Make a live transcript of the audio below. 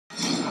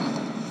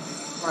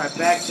Alright,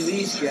 back to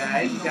these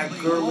guys. You got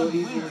Gurlo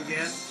Evil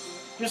again.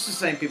 Just the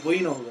same people,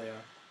 you know who they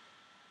are.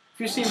 If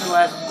you've seen the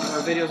last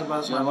videos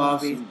about my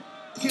lobby,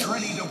 you know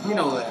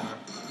who they are.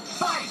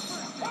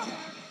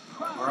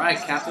 Alright,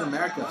 Captain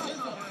America. Here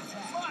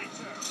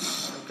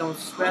comes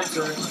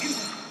Spencer.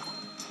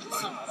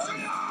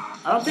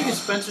 I don't think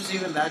his Spencer's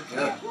even that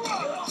good.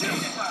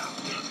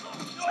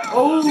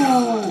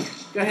 Oh!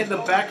 Got hit in the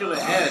back of the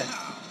head.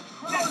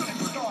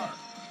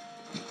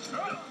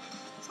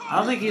 I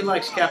don't think he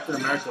likes Captain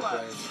America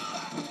players.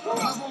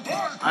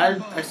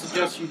 I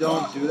suggest you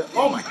don't do that.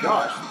 Oh my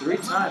gosh, 3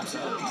 times. I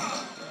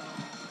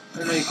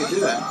didn't know you could do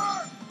that.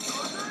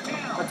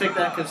 I'll take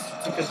that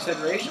into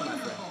consideration, my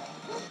friend.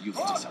 You've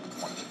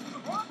disappointed.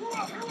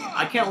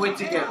 I can't wait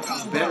to get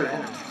better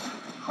in it.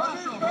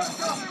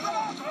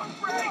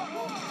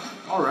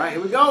 Alright,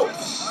 here we go.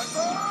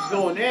 He's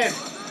going in.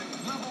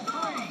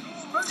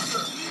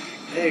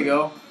 There you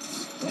go.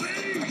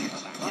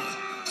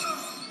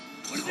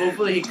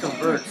 Hopefully he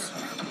converts.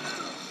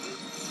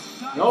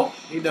 Nope,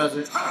 he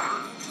doesn't.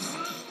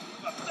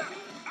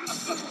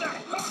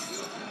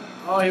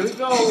 Oh, here we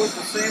go with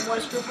the same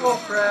white strip roll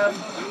crab.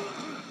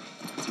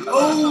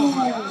 Oh!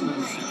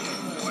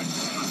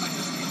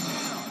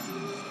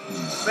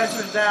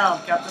 Spencer's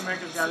down. Captain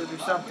America's got to do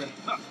something.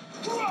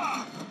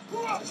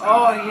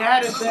 Oh, he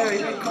had it there. He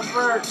didn't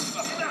convert.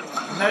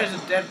 And that is a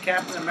dead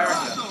Captain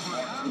America.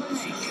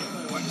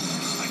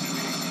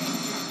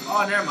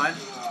 Oh, never mind.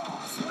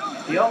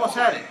 He almost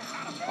had it.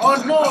 Oh,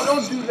 no,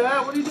 don't do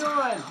that. What are you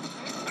doing?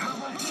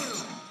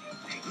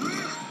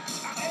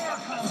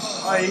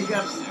 Oh, he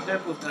got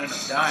Deadpool's going to end up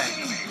dying.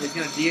 He's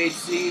going to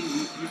DHC.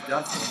 He's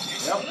done for.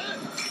 Yep.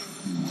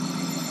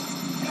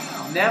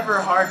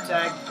 Never hard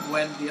tag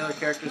when the other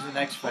character's in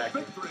X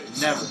Factor.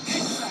 Never.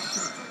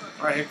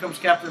 Alright, here comes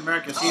Captain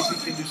America. See if he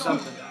can do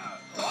something.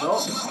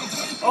 Nope.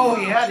 Oh,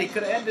 he had it. He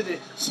could have ended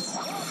it.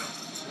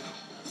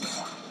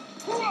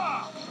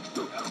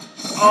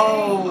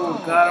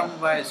 Oh, got him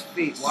by his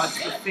feet.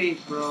 Watch the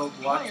feet, bro.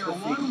 Watch the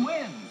feet.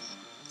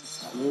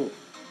 Cool.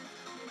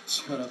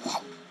 Shut up.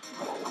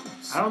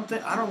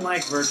 I don't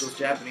like Virgil's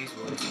Japanese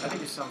voice. I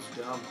think it sounds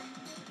dumb.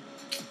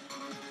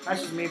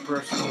 That's just me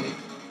personally.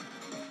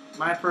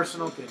 My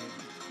personal opinion.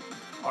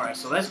 Alright,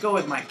 so let's go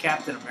with my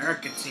Captain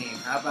America team.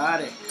 How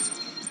about it?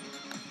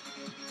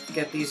 Let's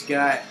get these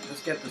guys.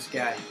 Let's get this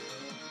guy.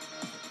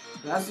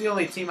 That's the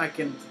only team I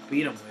can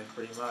beat him with,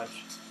 pretty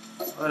much.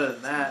 Other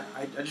than that,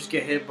 I just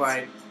get hit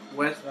by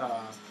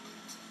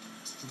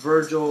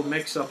Virgil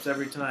mix-ups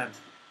every time.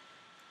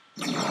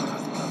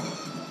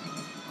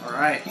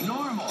 Alright.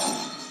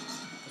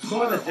 Let's go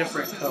with a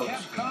different coat.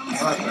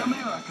 I like that.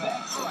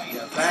 You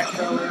got back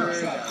color,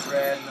 you got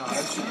red. No,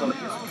 let's just go with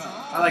this one.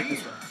 I like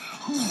this one.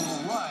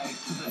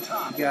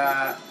 We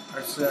got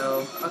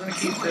ourselves. I'm going to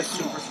keep this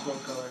Super Scroll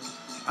color.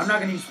 I'm not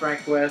going to use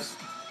Frank West.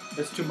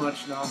 That's too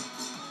much, no.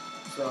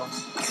 So,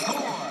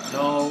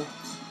 no.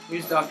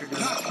 Use Dr.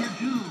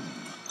 Doom.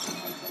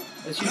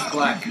 Let's use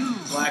black.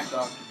 Black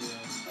Dr. Doom.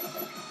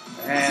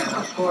 And,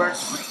 of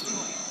course,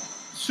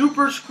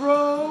 Super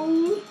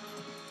Scroll.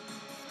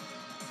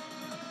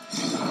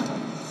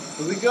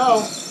 Here we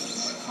go.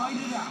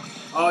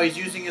 Oh, he's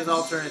using his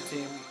alternate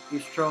team.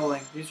 He's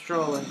trolling. He's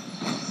trolling.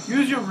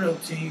 Use your real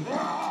team.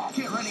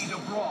 Get ready to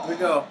brawl. Here we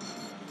go.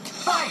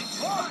 Fight!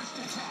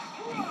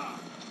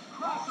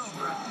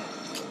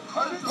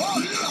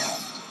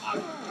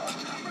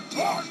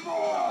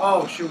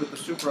 Oh, shoot, with the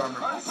super armor.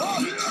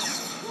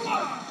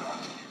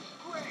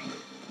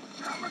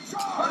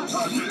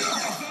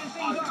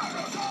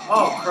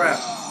 Oh, crap.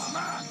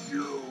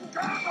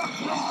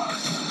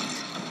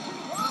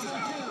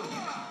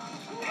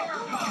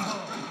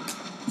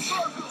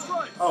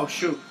 Oh,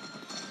 shoot.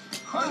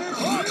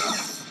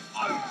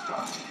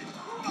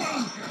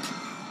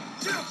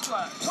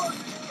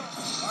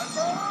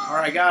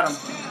 Alright, got him.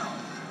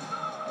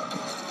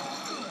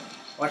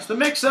 Watch the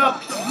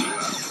mix-up.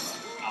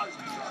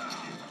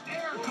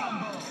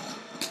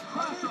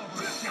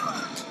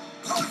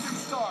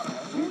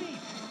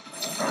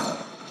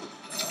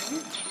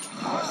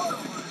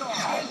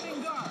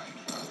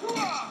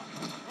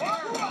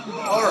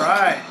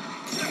 Alright.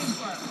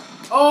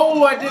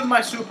 Oh, I did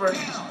my super.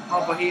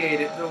 Oh, but he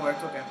ate it. Don't worry,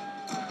 it's okay.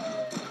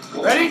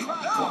 Ready?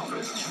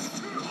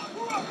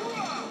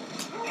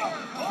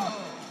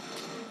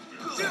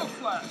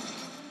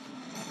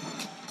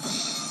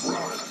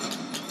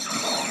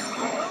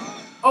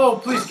 Oh,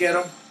 please get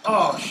him.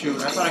 Oh, shoot.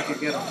 I thought I could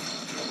get him.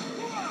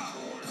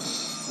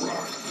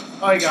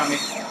 Oh, he got me.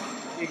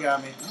 He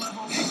got me.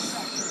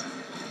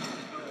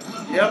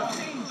 Yep.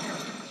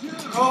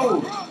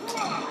 Oh.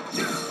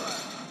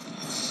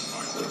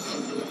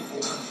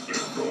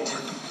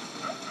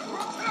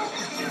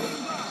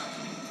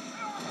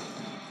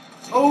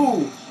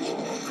 Oh!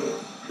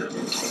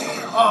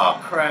 Oh,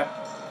 crap.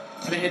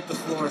 I hit the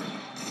floor.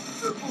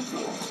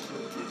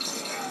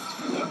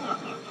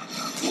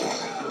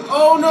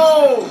 Oh,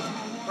 no!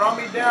 Brought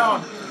me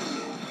down.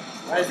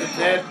 That's a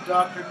dead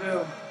Dr.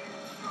 Doom.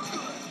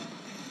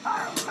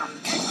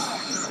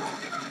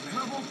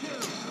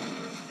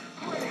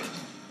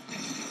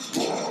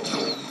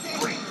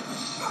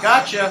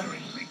 Gotcha.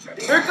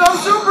 Here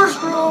comes Super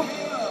Screw.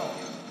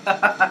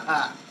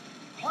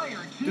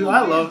 Dude,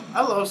 I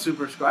love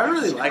Super Screw. I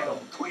really like him.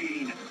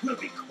 Queen will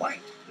be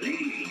quite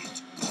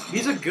pleased.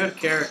 He's a good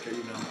character,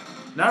 you know.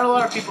 Not a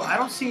lot of people. I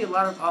don't see a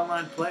lot of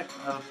online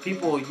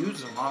people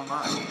use him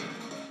online.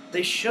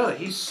 They should.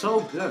 He's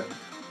so good.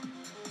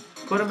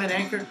 Put him in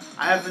Anchor.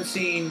 I haven't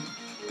seen.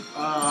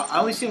 I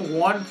only seen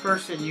one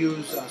person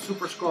use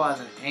Super Scroll as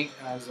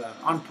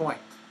on point.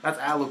 That's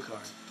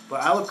Alucard.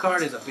 But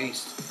Alucard is a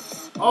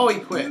beast. Oh, he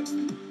quit.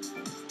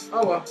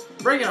 Oh well,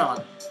 bring it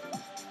on.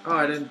 Oh,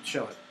 I didn't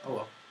show it. Oh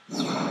well.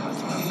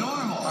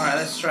 All right,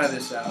 let's try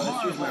this out.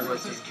 Let's use my real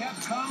team.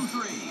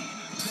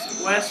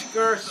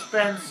 Wesker,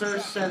 Spencer,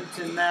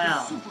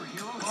 Sentinel.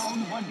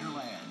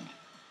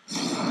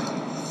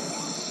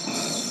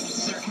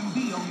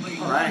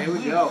 All right, here we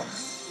go.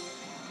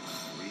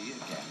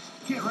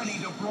 Get ready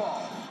to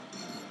brawl.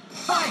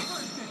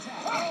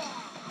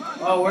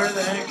 Oh, where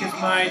the heck is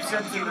my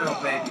Sentinel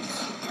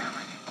babies?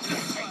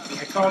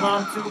 I called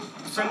on 2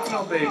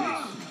 Sentinel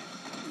babies.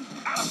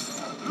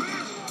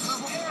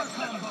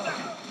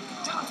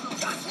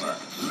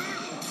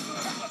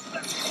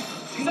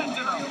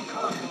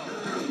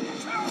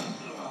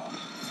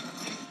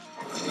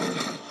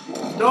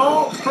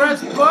 Don't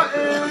press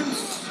buttons!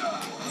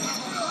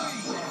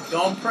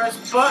 Don't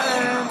press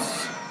buttons!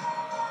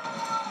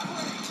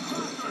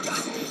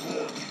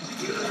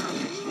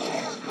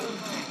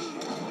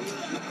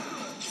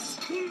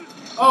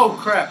 Oh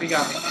crap, he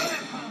got me.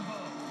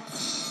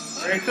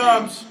 Here he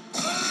comes.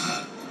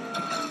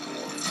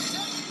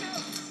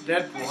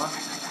 Deadpool, huh?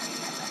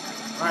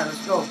 Alright,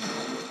 let's go.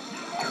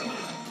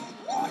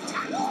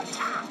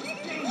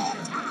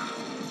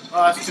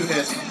 Oh, that's 2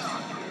 hits.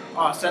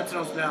 Oh,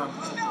 Sentinel's down.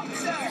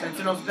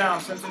 Sentinel's down.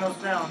 Sentinel's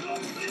down.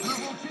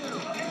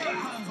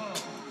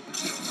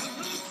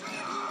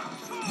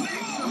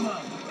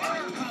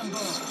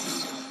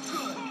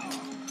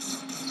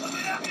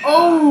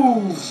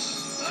 Oh!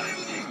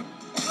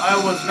 I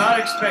was not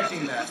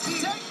expecting that.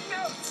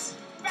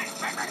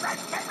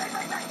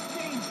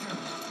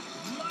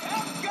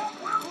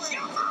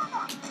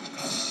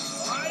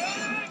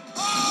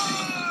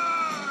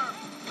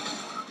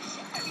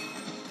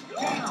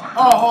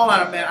 Oh, hold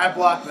on a minute. I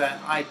blocked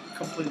that. I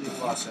completely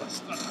blocked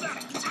that.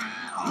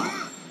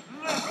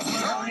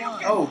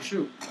 Oh,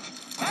 shoot.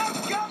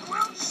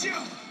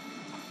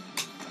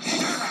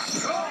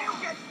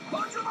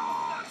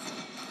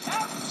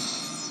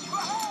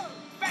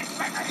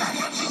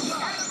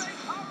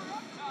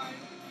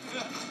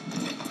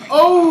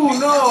 Oh,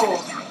 no.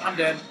 I'm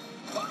dead.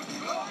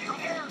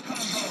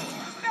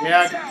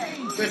 Yeah,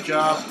 good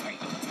job.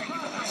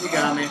 You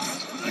got me.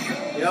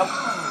 Yep.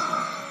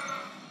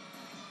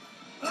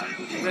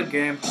 Good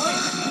game.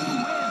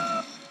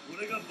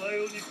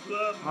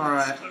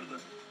 Alright.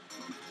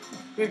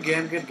 Good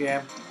game, good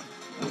game.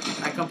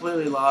 I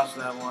completely lost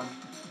that one.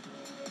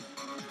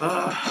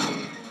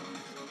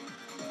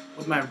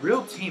 With my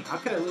real team? How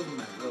could I lose with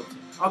my real team?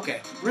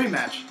 Okay,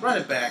 rematch. Run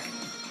it back.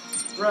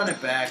 Run it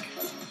back.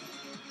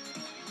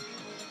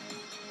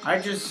 I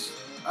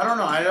don't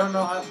know. I don't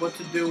know what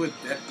to do with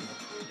Deadpool.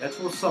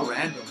 Deadpool's so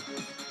random.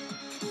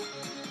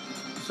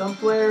 Some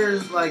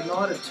players know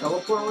how to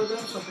teleport with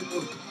him. Some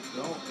people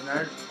don't, and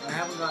I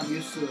haven't gotten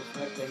used to the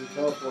fact that he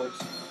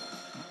teleports.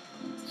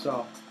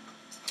 So,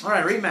 all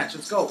right, rematch.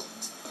 Let's go.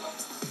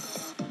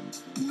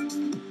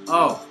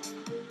 Oh,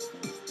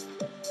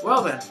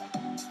 well then.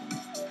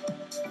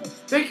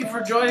 Thank you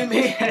for joining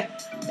me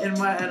in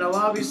a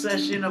lobby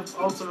session of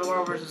Ultimate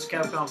Marvel vs.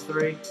 Capcom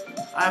 3.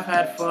 I've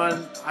had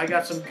fun. I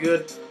got some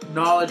good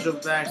knowledge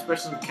of that,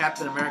 especially some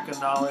Captain America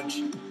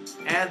knowledge,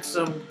 and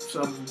some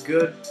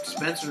good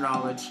Spencer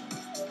knowledge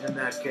in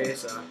that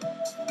case.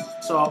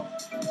 So,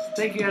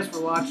 thank you guys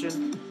for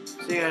watching.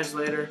 See you guys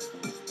later.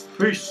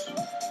 Peace.